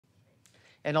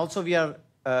And also we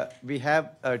have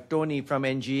Tony from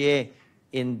NGA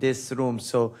in this room.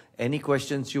 So any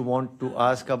questions you want to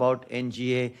ask about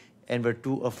NGA and were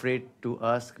too afraid to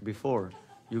ask before,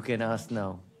 you can ask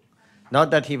now.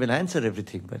 Not that he will answer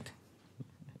everything, but.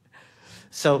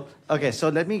 So, okay, so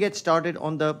let me get started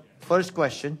on the first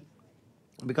question,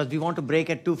 because we want to break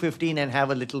at 2:15 and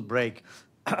have a little break.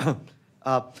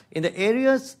 In the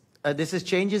areas, this is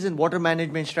changes in water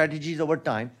management strategies over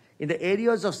time. In the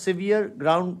areas of severe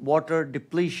groundwater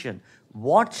depletion,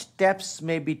 what steps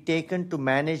may be taken to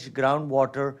manage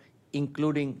groundwater,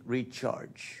 including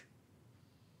recharge?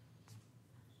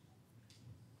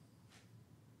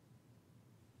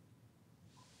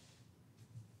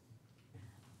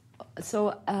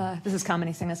 So this is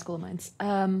Kamini Singh at School of Mines.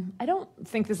 I don't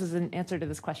think this is an answer to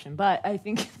this question, but I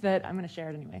think that I'm going to share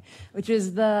it anyway, which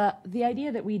is the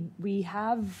idea that we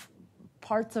have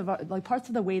parts of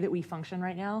the way that we function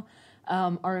right now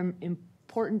are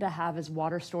important to have as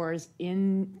water stores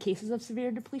in cases of severe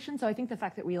depletion. So I think the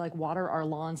fact that we water our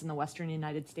lawns in the western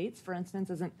United States, for instance,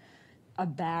 isn't a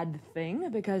bad thing,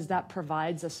 because that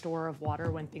provides a store of water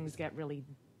when things get really,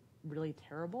 really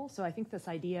terrible. So I think this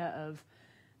idea of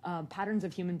patterns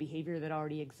of human behavior that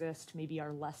already exist maybe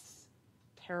are less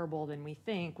terrible than we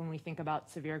think when we think about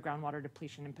severe groundwater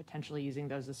depletion and potentially using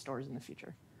those as stores in the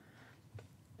future.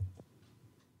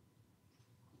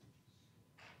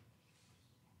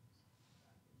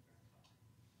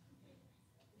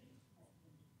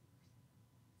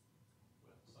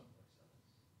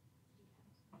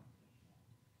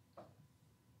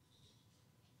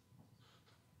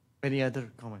 Any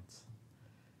other comments?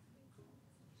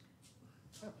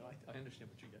 I understand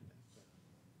what you're getting at.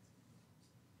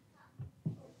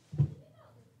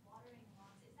 Watering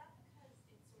lawns, is that because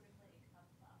it's sort of like a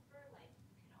buffer? Like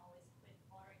you can always quit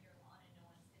watering your lawn and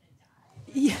no one's going to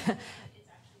die? Yeah.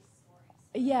 It's actually storing.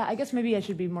 Yeah, I guess maybe I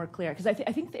should be more clear, because I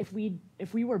think that if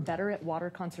we were better at water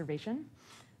conservation,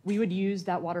 we would use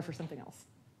that water for something else.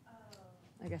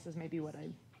 I guess is maybe what I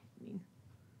mean.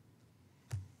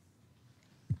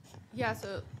 Yeah,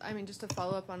 so I mean, just to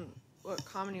follow up on what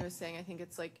Kamini was saying, I think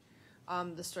it's like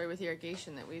the story with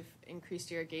irrigation, that we've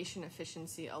increased irrigation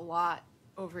efficiency a lot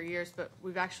over years, but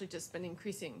we've actually just been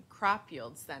increasing crop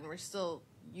yields then. We're still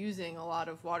using a lot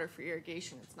of water for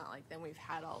irrigation. It's not like then we've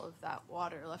had all of that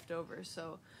water left over.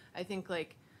 So I think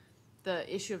like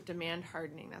the issue of demand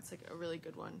hardening, that's like a really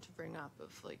good one to bring up,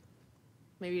 of like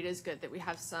maybe it is good that we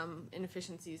have some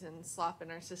inefficiencies and slop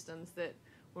in our systems that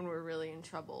when we're really in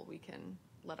trouble, we can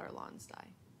let our lawns die.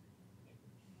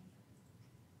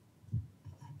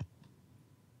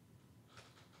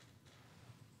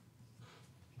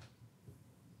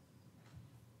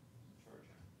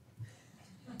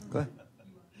 Go ahead.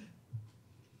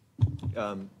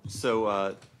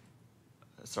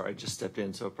 Sorry, I just stepped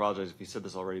in, so I apologize if you said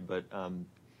this already, but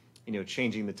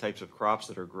changing the types of crops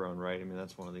that are grown, right? I mean,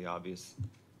 that's one of the obvious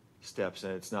steps,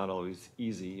 and it's not always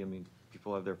easy. I mean,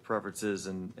 people have their preferences,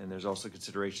 and there's also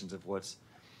considerations of what's,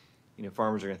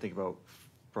 farmers are going to think about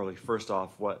probably first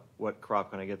off, what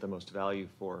crop can I get the most value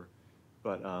for?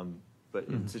 But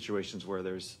in situations where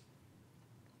there's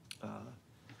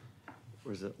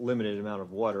a limited amount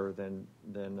of water, then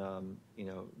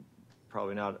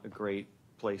probably not a great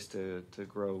place to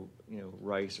grow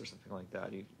rice or something like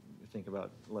that. You think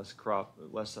about less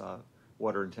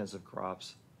water intensive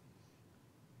crops.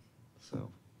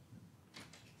 So.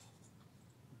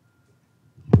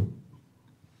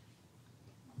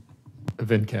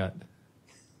 Venkat.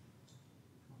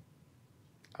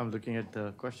 I'm looking at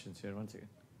the questions here. One second.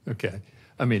 Okay.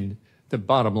 I mean, the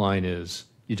bottom line is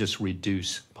you just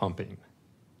reduce pumping.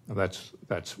 That's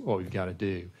what we've got to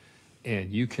do.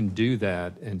 And you can do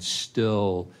that and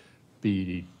still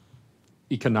be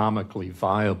economically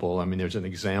viable. I mean, there's an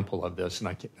example of this,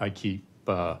 and I keep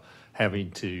having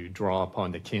to draw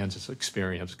upon the Kansas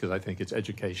experience because I think it's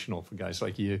educational for guys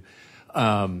like you.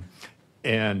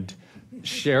 And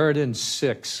Sheridan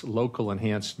 6 Local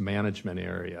Enhanced Management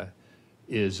Area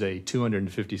is a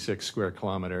 256 square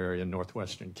kilometer area in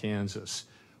northwestern Kansas,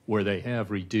 where they have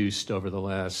reduced over the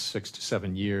last 6 to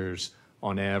 7 years,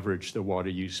 on average, the water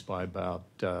use by about,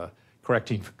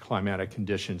 correcting for climatic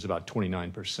conditions, about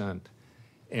 29%.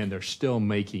 And they're still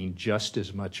making just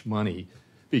as much money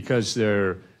because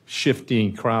they're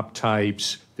shifting crop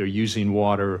types, they're using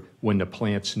water when the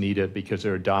plants need it because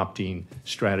they're adopting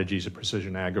strategies of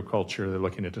precision agriculture, they're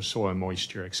looking at the soil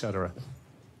moisture, et cetera.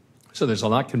 So there's a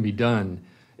lot can be done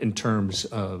in terms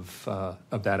of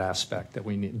that aspect that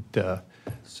we need to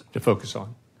focus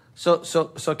on.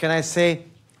 So can I say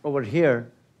over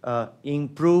here,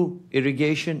 improve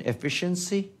irrigation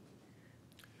efficiency?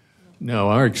 No,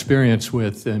 our experience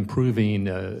with improving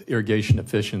irrigation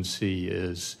efficiency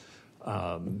is,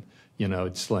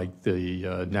 it's like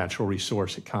the natural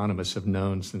resource economists have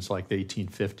known since like the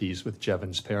 1850s with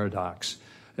Jevons paradox.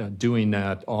 Doing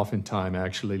that oftentimes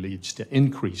actually leads to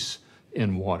increase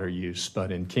in water use,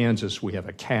 but in Kansas we have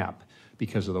a cap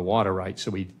because of the water rights,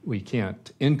 so we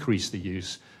can't increase the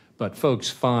use. But folks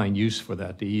find use for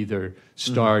that. They either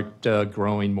start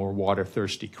growing more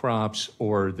water-thirsty crops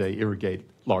or they irrigate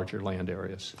larger land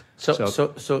areas.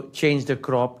 So change the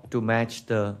crop to match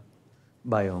the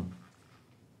biome.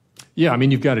 Yeah, I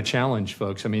mean, you've got to challenge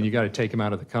folks. I mean, you've got to take them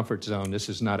out of the comfort zone. This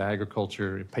is not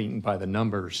agriculture painting by the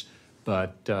numbers,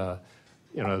 but,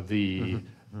 the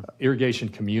irrigation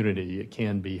community, it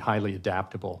can be highly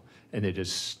adaptable, and they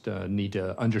just need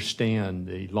to understand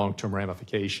the long-term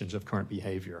ramifications of current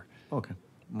behavior. Okay.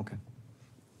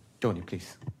 Tony,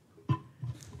 please.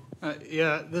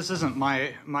 Yeah, this isn't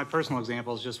my personal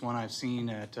example. It's just one I've seen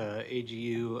at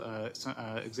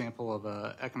AGU, example of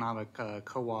an economic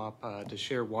co-op to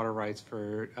share water rights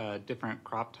for different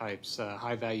crop types,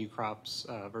 high-value crops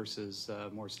versus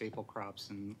more staple crops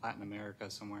in Latin America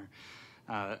somewhere.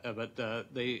 But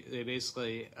they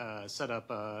basically set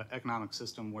up an economic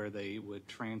system where they would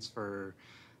transfer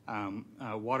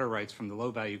water rights from the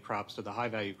low-value crops to the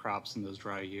high-value crops in those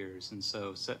dry years. And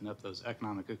so setting up those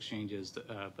economic exchanges,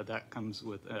 but that comes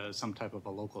with some type of a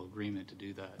local agreement to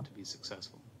do that, to be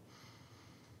successful.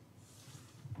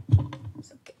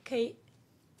 So, Kate,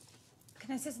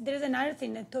 can I say, there's another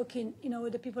thing that talking,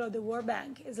 with the people of the World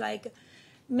Bank is like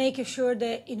making sure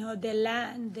that, the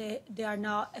land, they are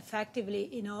not effectively,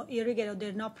 irrigated,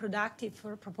 they're not productive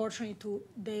for proportionally to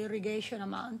the irrigation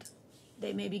amount.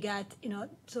 They maybe get,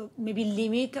 so maybe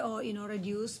limit or,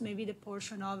 reduce maybe the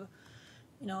portion of,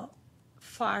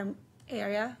 farm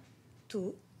area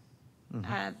to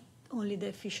have only the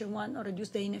efficient one or reduce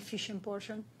the inefficient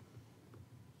portion.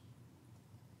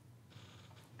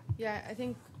 Yeah, I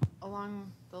think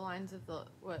along the lines of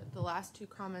the last two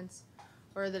comments,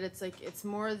 or that it's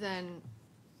more than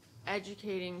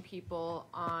educating people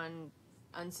on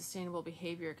unsustainable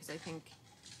behavior, because I think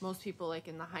most people like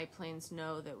in the high plains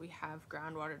know that we have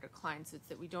groundwater decline, so it's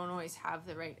that we don't always have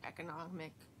the right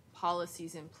economic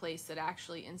policies in place that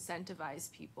actually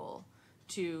incentivize people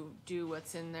to do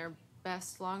what's in their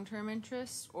best long-term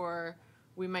interests, or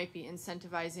we might be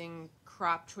incentivizing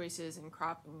crop choices and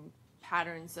cropping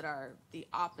patterns that are the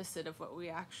opposite of what we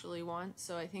actually want.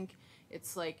 So I think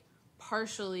it's like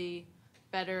partially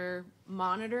better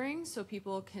monitoring so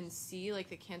people can see, like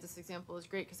the Kansas example is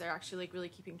great because they're actually like really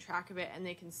keeping track of it and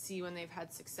they can see when they've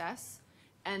had success.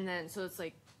 And then, so it's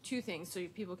like two things. So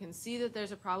people can see that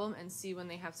there's a problem and see when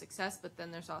they have success, but then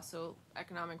there's also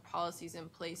economic policies in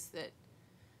place that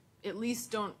at least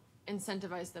don't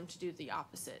incentivize them to do the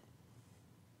opposite.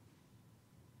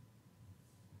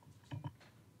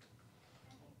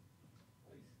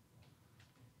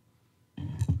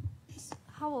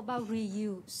 How about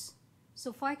reuse?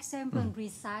 So for example,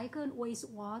 recycle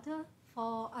wastewater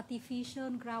for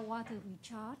artificial groundwater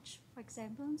recharge, for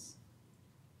example?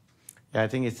 Yeah, I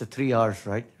think it's the 3 R's,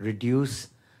 right? Reduce,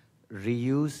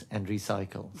 reuse, and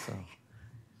recycle. So,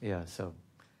 yeah, so.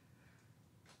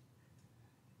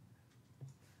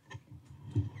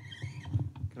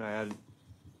 Can I add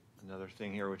another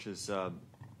thing here, which is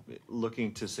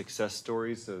looking to success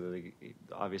stories? So the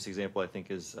obvious example, I think,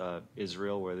 is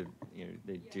Israel, where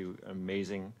they do an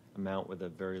amazing amount with a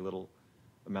very little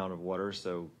amount of water.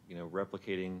 So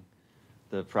replicating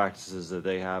the practices that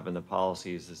they have and the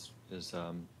policies is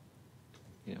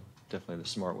definitely the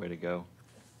smart way to go.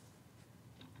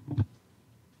 I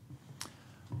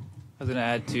was going to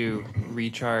add to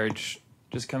recharge,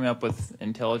 just coming up with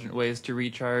intelligent ways to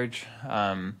recharge.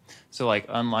 So like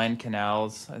unlined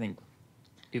canals, I think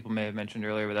people may have mentioned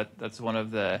earlier, but that's one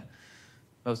of the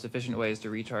most efficient ways to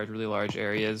recharge really large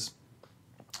areas.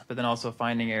 But then also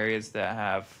finding areas that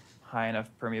have high enough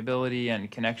permeability and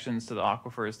connections to the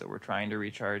aquifers that we're trying to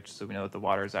recharge, so we know that the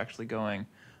water is actually going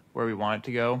where we want it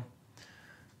to go.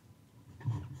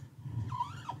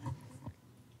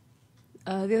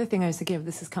 The other thing I was thinking of,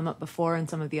 this has come up before in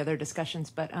some of the other discussions,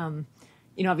 but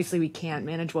obviously we can't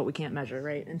manage what we can't measure,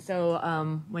 right? And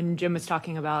so when Jim was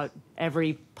talking about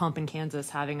every pump in Kansas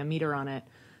having a meter on it,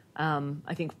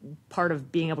 I think part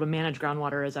of being able to manage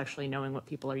groundwater is actually knowing what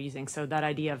people are using. So that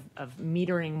idea of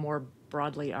metering more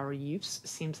broadly our use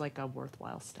seems like a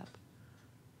worthwhile step.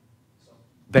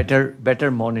 Better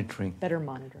monitoring. Better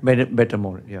monitoring. Better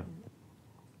monitoring, yeah.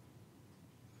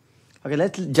 Okay,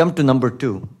 let's jump to number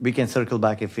 2. We can circle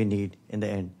back if we need in the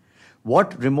end.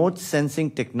 What remote sensing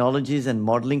technologies and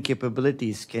modeling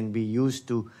capabilities can be used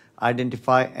to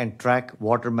identify and track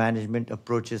water management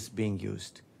approaches being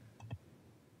used?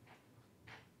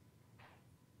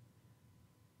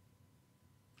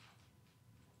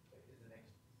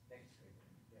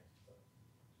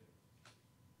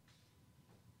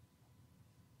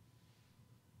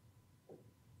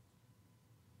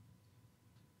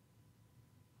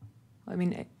 I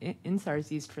mean, INSAR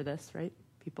is used for this, right?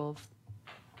 People have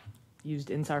used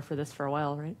INSAR for this for a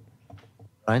while, right?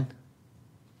 Ryan?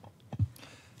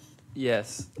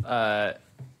 Yes.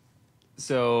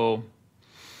 So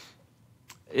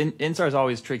INSAR is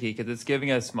always tricky because it's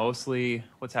giving us mostly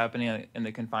what's happening in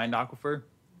the confined aquifer.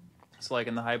 So like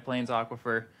in the High Plains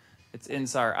aquifer, it's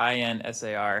INSAR,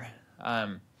 INSAR.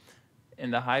 In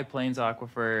the High Plains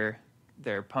aquifer,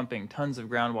 they're pumping tons of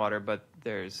groundwater, but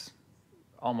there's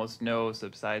almost no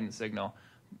subsidence signal.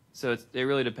 So it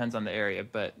really depends on the area,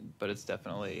 but it's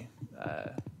definitely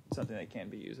something that can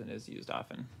be used and is used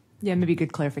often. Yeah, maybe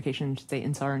good clarification to say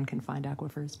INSAR and confined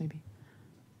aquifers, maybe.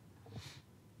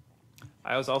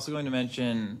 I was also going to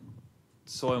mention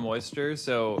soil moisture.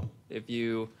 So if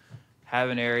you have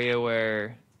an area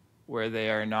where they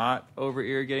are not over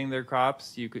irrigating their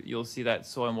crops, you'll see that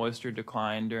soil moisture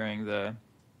decline during the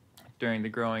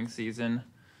growing season.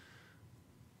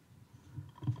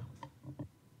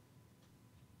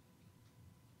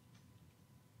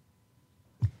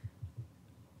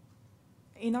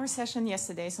 In our session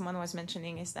yesterday, someone was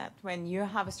mentioning is that when you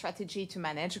have a strategy to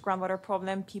manage a groundwater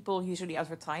problem, people usually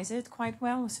advertise it quite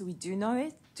well. So we do know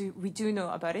it. We do know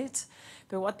about it.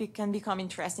 But what can become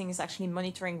interesting is actually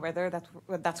monitoring whether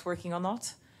that's working or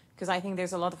not. Because I think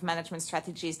there's a lot of management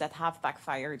strategies that have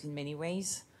backfired in many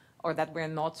ways, or that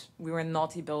we were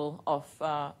not able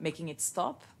of making it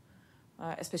stop,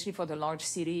 especially for the large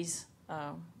cities.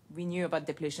 We knew about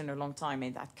depletion a long time,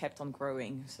 and that kept on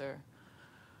growing. So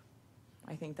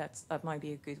I think that might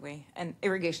be a good way. And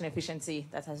irrigation efficiency,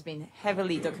 that has been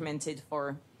heavily documented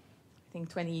for, I think,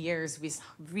 20 years with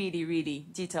really, really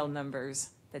detailed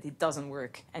numbers that it doesn't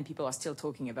work, and people are still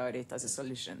talking about it as a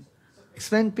solution.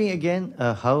 Explain to me again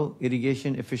how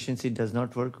irrigation efficiency does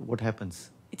not work. What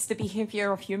happens? It's the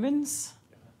behavior of humans.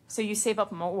 So you save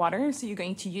up more water, so you're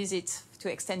going to use it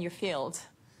to extend your field.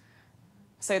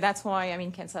 So that's why, I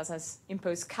mean, Kansas has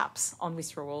imposed caps on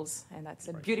withdrawals, and that's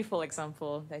a beautiful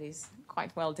example that is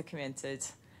quite well documented.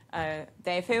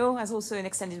 The FAO has also an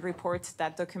extended report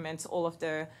that documents all of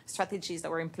the strategies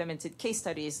that were implemented, case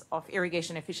studies of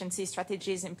irrigation efficiency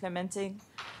strategies implementing,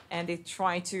 and they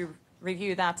try to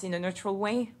review that in a neutral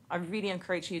way. I really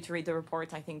encourage you to read the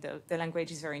report. I think the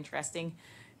language is very interesting.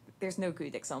 There's no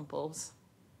good examples.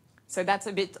 So that's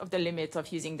a bit of the limit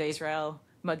of using the Israel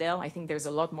model. I think there's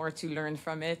a lot more to learn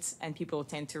from it, and people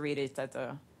tend to read it at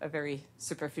a very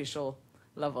superficial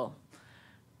level.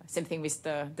 Same thing with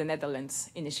the Netherlands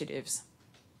initiatives.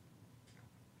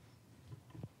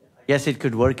 Yes, it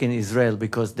could work in Israel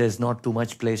because there's not too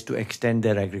much place to extend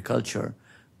their agriculture.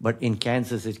 But in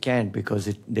Kansas, it can't because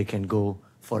they can go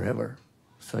forever.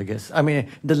 So I guess, I mean,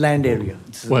 the land area.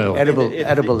 It's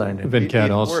edible land area. Venkat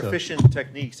More also. efficient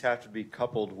techniques have to be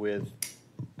coupled with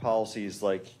policies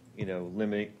like,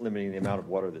 limiting the amount of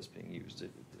water that's being used.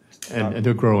 And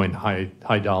they're growing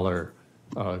high dollar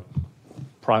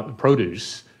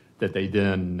produce that they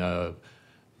then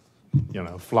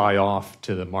fly off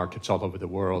to the markets all over the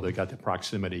world. They got the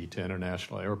proximity to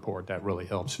international airport. That really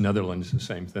helps. Netherlands, the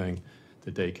same thing,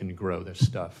 that they can grow this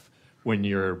stuff. When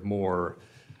you're more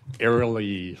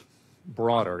aerially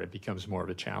broader, it becomes more of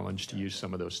a challenge to use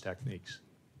some of those techniques.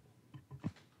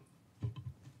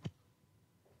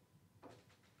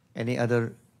 Any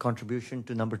other contribution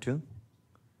to number 2?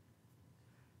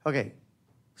 Okay,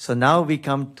 so now we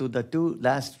come to the 2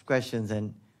 last questions,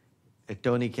 and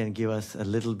Tony can give us a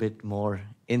little bit more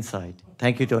insight.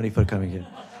 Thank you, Tony, for coming here.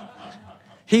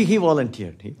 He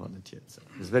volunteered. So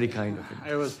it was very kind of him.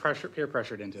 I was peer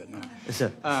pressured into it. No. Yes,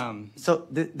 sir. So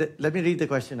let me read the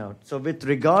question out. So with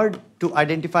regard to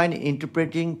identifying and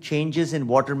interpreting changes in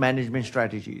water management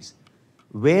strategies,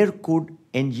 where could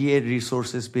NGA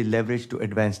resources be leveraged to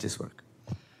advance this work?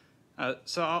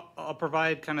 So I'll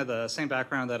provide kind of the same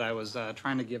background that I was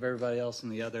trying to give everybody else in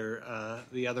the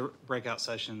other breakout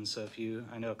sessions. So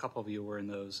I know a couple of you were in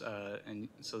those, and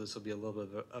so this will be a little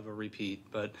bit of a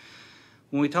repeat. But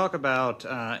when we talk about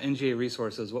NGA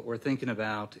resources, what we're thinking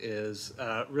about is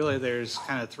really there's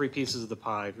kind of 3 pieces of the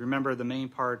pie. Remember, the main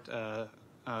part, the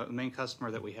main customer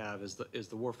that we have is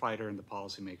the warfighter and the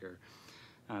policymaker.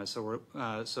 So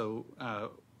we're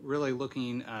really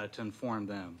looking to inform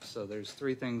them. So there's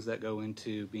 3 things that go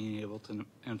into being able to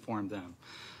inform them.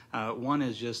 One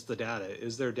is just the data.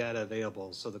 Is there data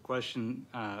available? So the question,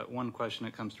 one question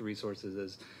that comes to resources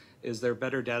is, is there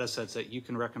better data sets that you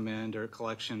can recommend, or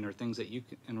collection, or things that you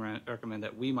can recommend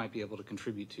that we might be able to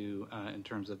contribute to in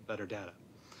terms of better data?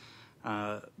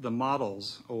 The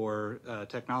models or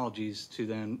technologies to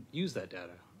then use that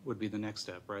data would be the next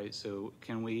step, right? So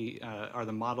can we, are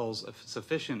the models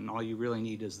sufficient and all you really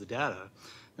need is the data?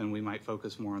 Then we might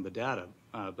focus more on the data.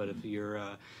 But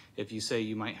if you say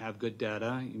you might have good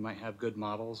data, you might have good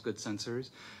models, good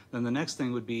sensors, then the next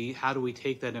thing would be, how do we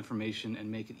take that information and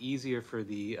make it easier for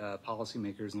the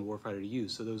policymakers and the warfighter to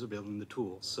use? So those are building the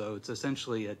tools. So it's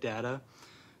essentially a data,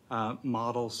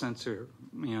 model, sensor,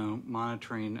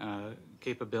 monitoring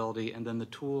capability, and then the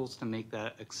tools to make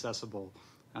that accessible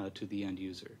to the end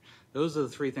user. Those are the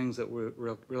three things that we're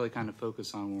really kind of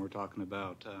focus on when we're talking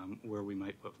about where we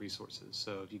might put resources.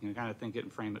 So if you can kind of think it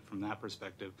and frame it from that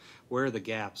perspective, where are the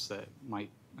gaps that might,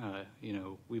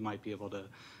 we might be able to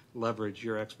leverage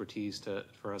your expertise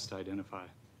for us to identify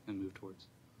and move towards.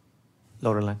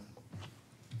 Laureline.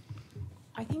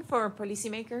 I think for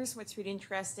policymakers, what's really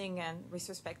interesting and with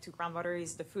respect to groundwater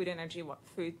is the food energy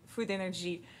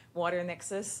water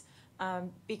nexus,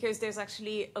 because there's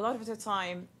actually a lot of the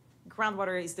time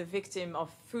groundwater is the victim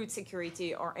of food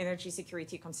security or energy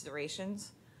security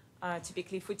considerations.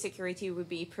 Typically, food security would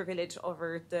be privileged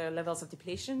over the levels of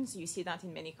depletion. So you see that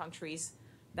in many countries.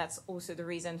 That's also the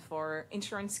reason for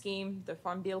insurance scheme, the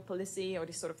farm bill policy, or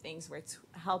these sort of things where to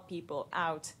help people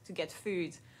out to get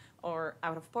food or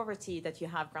out of poverty, that you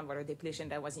have groundwater depletion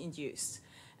that was induced.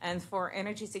 And for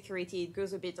energy security, it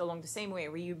goes a bit along the same way,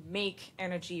 where you make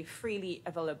energy freely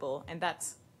available, and that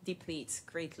depletes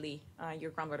greatly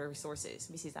your groundwater resources.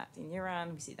 We see that in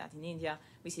Iran, we see that in India,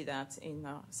 we see that in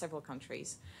several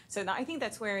countries. So I think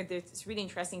that's where it's really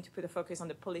interesting to put a focus on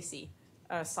the policy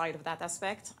side of that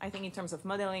aspect. I think in terms of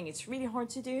modeling, it's really hard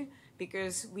to do,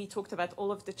 because we talked about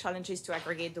all of the challenges to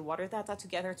aggregate the water data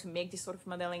together to make this sort of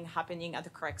modeling happening at the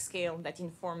correct scale that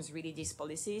informs really these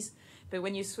policies. But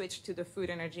when you switch to the food,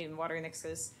 energy, and water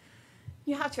nexus,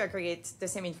 you have to aggregate the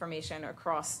same information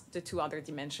across the two other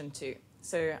dimensions too.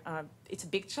 So it's a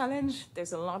big challenge.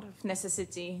 There's a lot of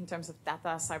necessity in terms of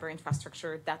data, cyber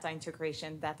infrastructure, data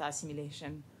integration, data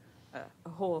assimilation, a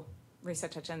whole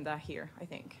research agenda here, I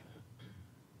think.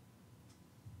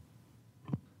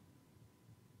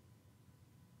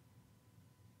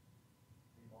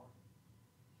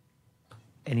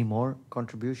 Any more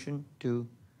contribution to?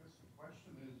 Yes, the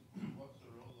question is, what's the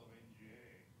role of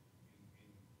NGA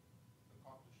in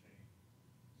accomplishing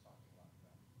something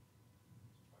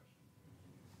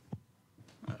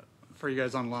like that? For you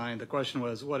guys online, the question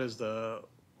was, what is the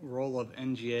role of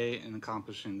NGA in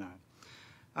accomplishing that?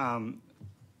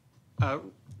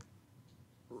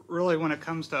 Really, when it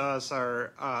comes to us,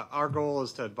 our goal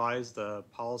is to advise the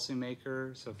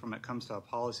policymaker. So, from it comes to a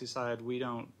policy side, we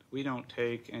don't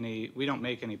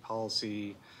make any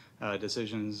policy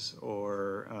decisions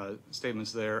or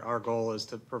statements there. Our goal is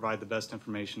to provide the best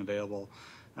information available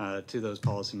to those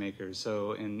policymakers.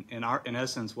 So, in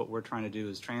essence, what we're trying to do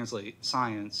is translate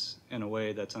science in a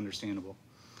way that's understandable.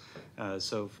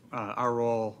 So, our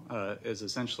role is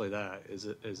essentially that: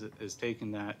 is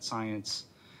taking that science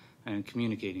and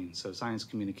communicating. So science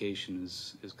communication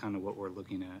is kind of what we're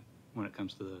looking at when it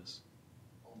comes to this.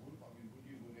 Would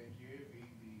NGA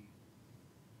be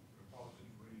the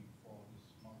repository for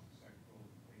this multi-sectoral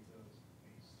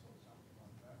database or something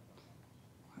like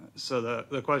that? So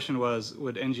the question was,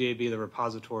 would NGA be the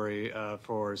repository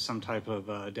for some type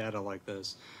of data like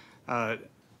this?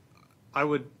 I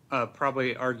would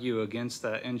probably argue against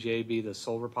that NGA be the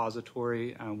sole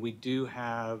repository. We do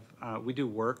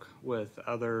work with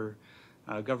other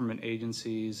government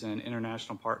agencies and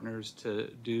international partners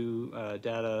to do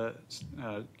data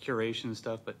curation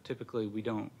stuff, but typically we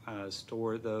don't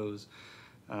store those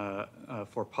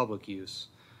for public use.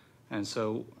 And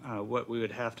so what we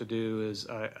would have to do is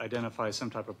identify some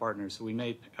type of partner. So we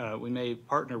may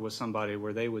partner with somebody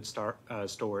where they would store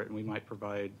it, and we might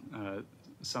provide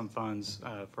some funds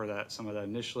for that, some of that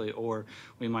initially, or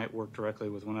we might work directly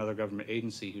with one other government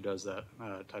agency who does that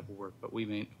type of work. But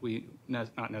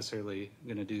not necessarily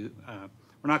going to do.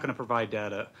 We're not going to provide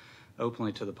data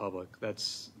openly to the public.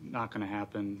 That's not going to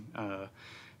happen.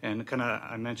 And kind of,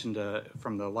 I mentioned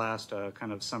from the last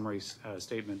kind of summary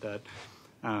statement that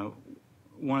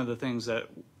one of the things that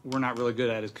we're not really good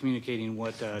at is communicating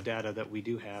what data that we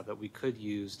do have that we could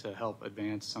use to help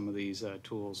advance some of these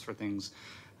tools for things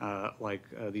like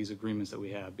these agreements that we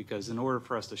have. Because in order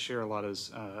for us to share a lot of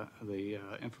the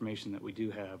information that we do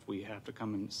have, we have to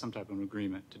come in some type of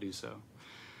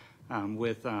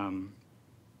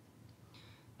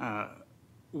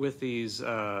with these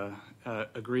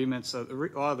agreements, a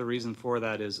lot of the reason for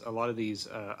that is a lot of these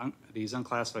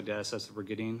unclassified data sets that we're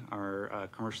getting are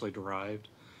commercially derived,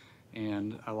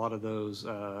 and a lot of those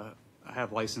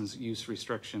have license use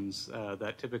restrictions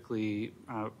that typically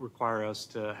require us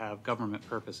to have government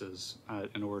purposes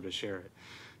in order to share it.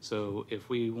 So if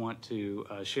we want to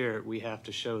share it, we have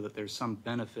to show that there's some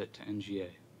benefit to NGA.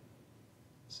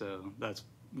 So that's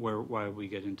why we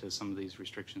get into some of these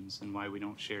restrictions and why we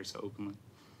don't share so openly.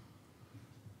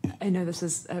 I know this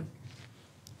is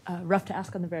rough to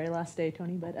ask on the very last day,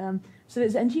 Tony, but so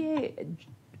is NGA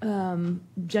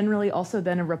generally also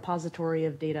then a repository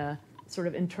of data sort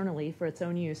of internally for its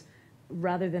own use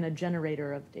rather than a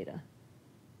generator of data?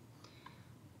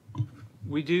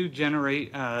 We do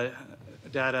generate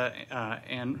data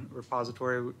and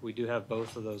repository. We do have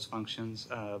both of those functions,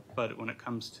 but when it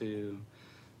comes to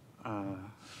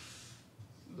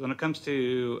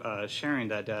sharing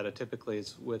that data, typically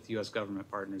it's with U.S. government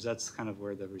partners. That's kind of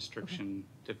where the restriction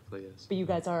typically is. But you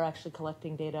guys are actually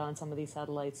collecting data on some of these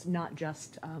satellites, not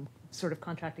just sort of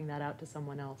contracting that out to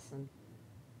someone else. And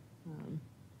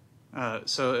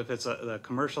so if it's the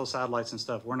commercial satellites and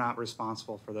stuff, we're not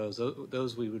responsible for those.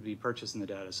 Those we would be purchasing the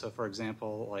data. So for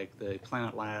example, like the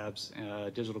Planet Labs,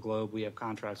 Digital Globe, we have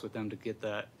contracts with them to get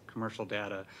that commercial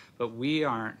data, but we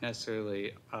aren't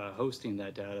necessarily hosting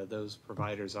that data. Those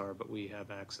providers are, but we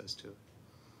have access to it.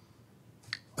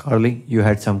 Carly, you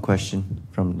had some question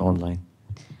from online.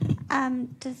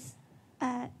 This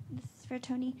is for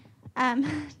Tony.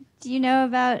 Do you know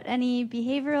about any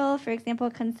behavioral, for example,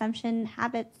 consumption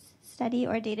habits study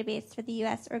or database for the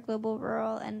U.S. or global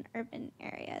rural and urban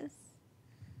areas?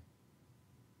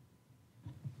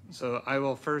 So I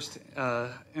will first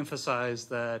emphasize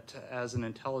that as an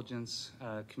intelligence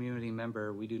community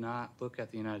member, we do not look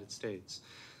at the United States.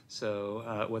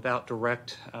 So without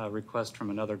direct request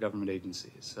from another government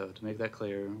agency. So to make that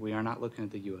clear, we are not looking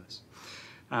at the U.S.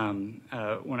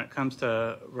 When it comes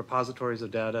to repositories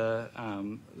of data,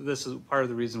 this is part of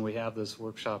the reason we have this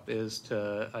workshop is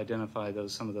to identify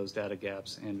some of those data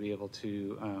gaps and be able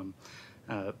to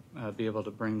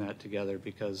bring that together,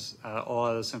 because all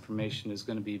of this information is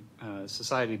going to be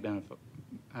society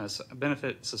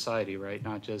benefit society, right?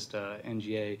 Not just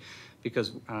NGA,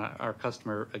 because our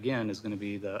customer again is going to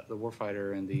be the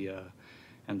warfighter and the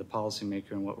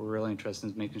policymaker, and what we're really interested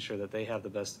in is making sure that they have the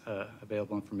best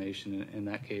available information. In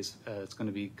that case, it's going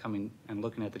to be coming and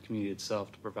looking at the community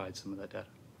itself to provide some of that data.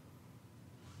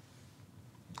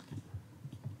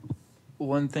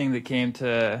 One thing that came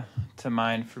to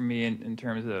mind for me in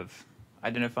terms of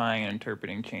identifying and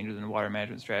interpreting changes in water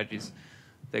management strategies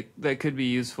that could be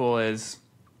useful is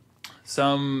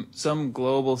some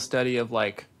global study of,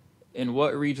 like, in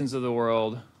what regions of the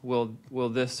world will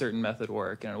this certain method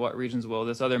work, and in what regions will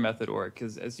this other method work?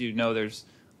 Because as you know, there's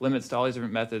limits to all these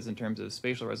different methods in terms of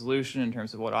spatial resolution, in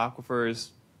terms of what aquifers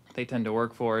they tend to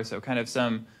work for. So kind of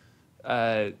some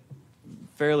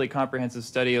fairly comprehensive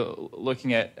study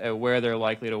looking at where they're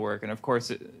likely to work. And of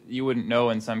course, you wouldn't know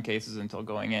in some cases until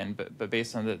going in, but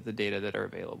based on the data that are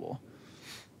available.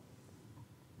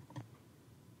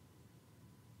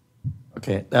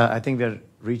 Okay, I think we're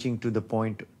reaching to the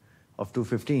point of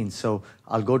 2:15. So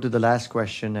I'll go to the last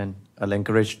question, and I'll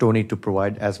encourage Tony to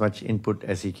provide as much input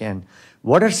as he can.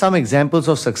 What are some examples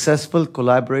of successful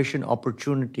collaboration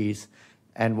opportunities,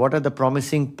 and what are the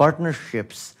promising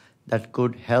partnerships that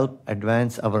could help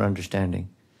advance our understanding?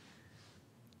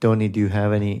 Tony, do you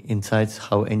have any insights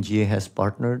how NGA has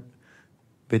partnered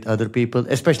with other people,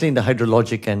 especially in the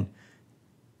hydrologic and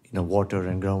water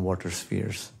and groundwater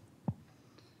spheres?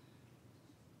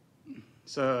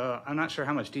 So I'm not sure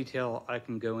how much detail I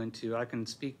can go into. I can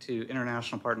speak to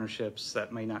international partnerships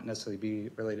that may not necessarily be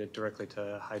related directly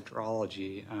to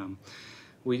hydrology.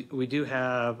 We do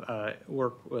have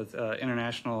work with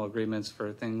international agreements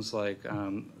for things like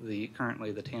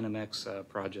currently the TANMX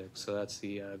project. So that's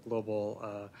the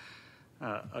global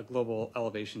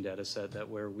elevation data set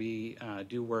where we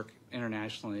do work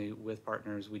internationally with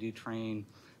partners. We do train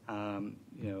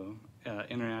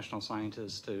international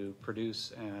scientists to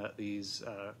produce these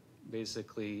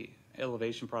basically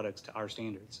elevation products to our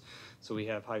standards. So we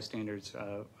have high standards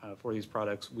for these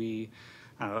products. We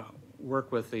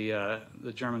work with the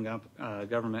German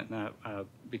government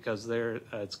because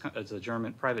it's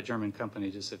a private German company.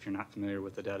 Just if you're not familiar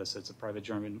with the data set, it's a private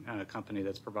German company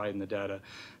that's providing the data.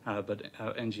 But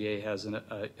NGA has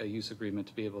a use agreement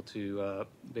to be able to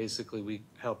basically we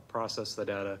help process the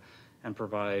data and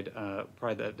provide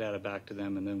that data back to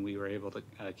them, and then we were able to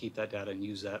keep that data and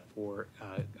use that for,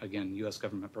 again, U.S.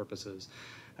 government purposes.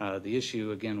 The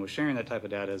issue, again, with sharing that type of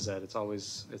data is that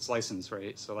it's license,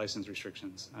 right? So license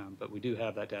restrictions. But we do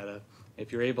have that data.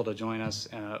 If you're able to join us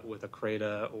with a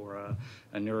CRADA or a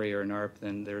NURI or a NARP,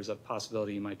 then there's a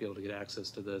possibility you might be able to get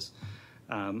access to this.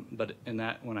 But in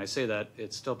that, when I say that,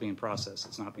 it's still being processed.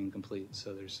 It's not being complete.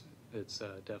 So it's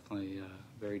definitely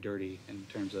very dirty in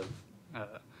terms of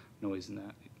noise in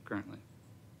that currently.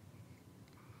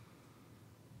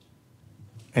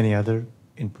 Any other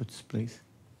inputs, please?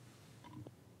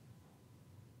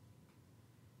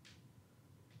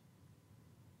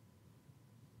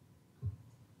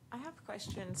 I have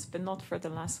questions, but not for the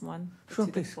last one. Sure,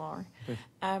 to the please. floor. Please.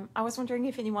 I was wondering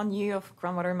if anyone knew of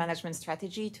groundwater management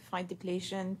strategy to fight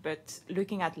depletion, but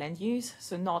looking at land use,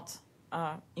 so not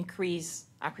increase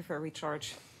aquifer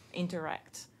recharge,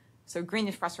 interact. So green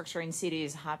infrastructure in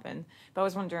cities happen, but I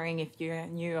was wondering if you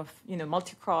knew of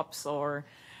multi-crops or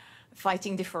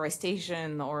fighting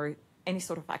deforestation or any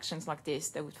sort of actions like this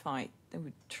that would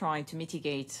try to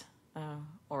mitigate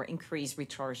or increase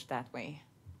recharge that way.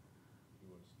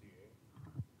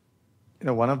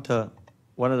 One of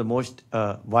the most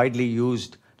widely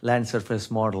used land surface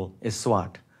model is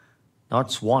SWAT, not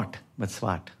SWAT, but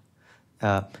SWAT,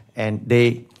 and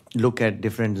they look at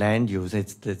different land use.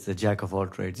 It's the jack of all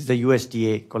trades. It's a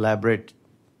USDA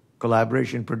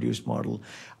collaboration produced model.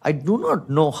 I do not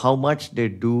know how much they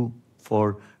do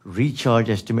for recharge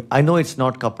estimate. I know it's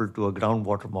not coupled to a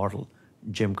groundwater model.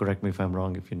 Jim, correct me if I'm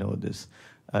wrong if you know this.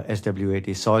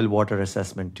 SWAT, soil water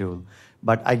assessment tool.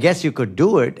 But I guess you could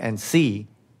do it and see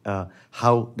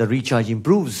how the recharge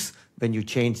improves when you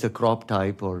change the crop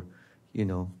type or,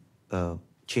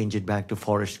 change it back to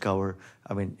forest cover.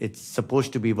 I mean, it's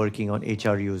supposed to be working on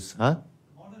HRUs, huh?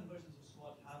 Modern versions of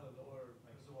SWAT have a lower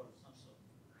reservoir of some sort.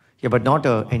 Yeah, but not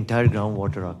an entire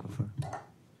groundwater aquifer.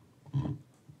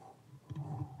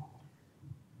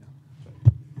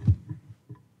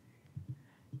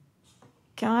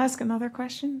 Can I ask another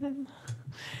question then?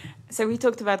 So we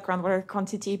talked about groundwater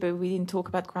quantity, but we didn't talk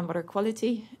about groundwater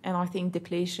quality. And I think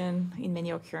depletion in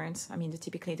many occurrences,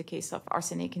 typically the case of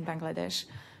arsenic in Bangladesh,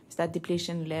 is that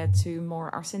depletion led to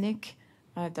more arsenic.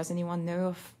 Does anyone know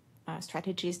of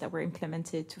strategies that were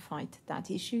implemented to fight that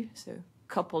issue? So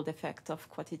coupled effect of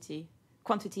quantity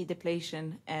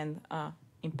depletion and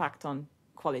impact on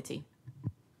quality.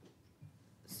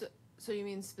 So you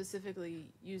mean specifically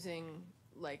using,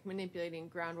 like, manipulating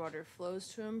groundwater flows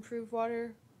to improve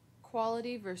water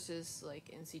quality versus like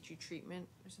in situ treatment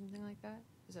or something like that?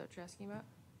 Is that what you're asking about?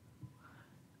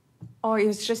 Or it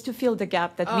was just to fill the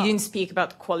gap that we didn't speak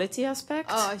about quality aspect.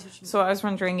 Oh, I see what you mean. So I was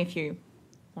wondering if you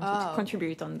wanted to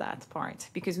contribute on that part,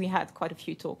 because we had quite a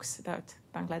few talks about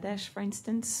Bangladesh, for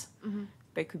instance,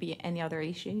 but it could be any other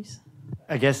issues.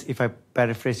 I guess if I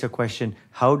paraphrase your question,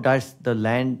 how does the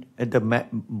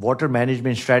water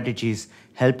management strategies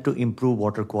help to improve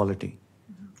water quality?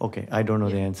 Okay, I don't know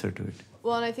the answer to it.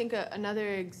 Well, and I think another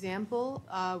example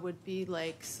would be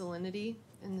like salinity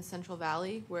in the Central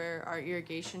Valley, where our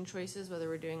irrigation choices, whether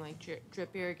we're doing like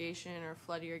drip irrigation or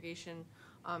flood irrigation,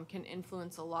 can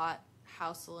influence a lot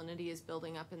how salinity is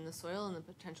building up in the soil and the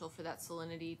potential for that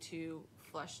salinity to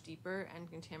flush deeper and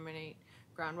contaminate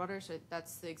groundwater. So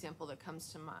that's the example that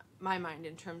comes to my mind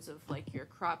in terms of like your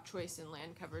crop choice and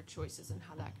land cover choices and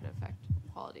how that could affect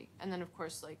quality. And then of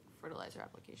course like fertilizer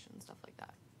application and stuff like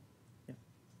that. Yeah.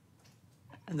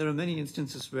 And there are many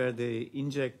instances where they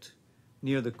inject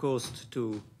near the coast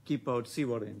to keep out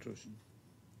seawater intrusion.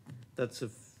 That's a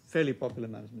fairly popular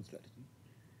management strategy.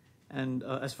 And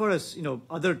as far as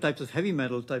other types of heavy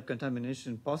metal type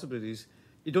contamination possibilities,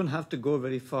 you don't have to go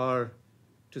very far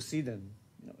to see them.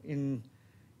 In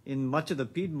much of the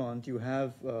Piedmont, you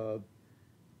have,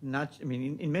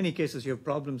 in many cases, you have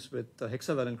problems with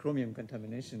hexavalent chromium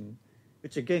contamination,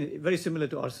 which again, very similar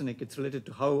to arsenic. It's related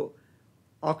to how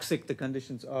oxic the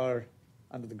conditions are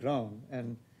under the ground.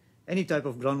 And any type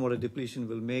of groundwater depletion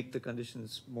will make the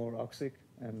conditions more oxic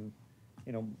and,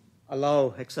 allow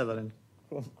hexavalent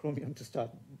chromium to start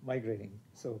migrating.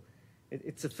 So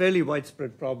it's a fairly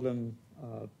widespread problem.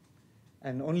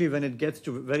 And only when it gets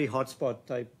to very hotspot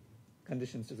type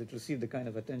conditions does it receive the kind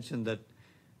of attention that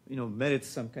merits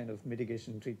some kind of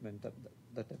mitigation treatment, that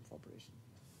type of operation.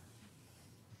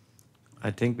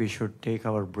 I think we should take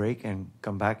our break and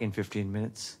come back in 15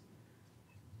 minutes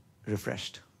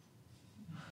refreshed.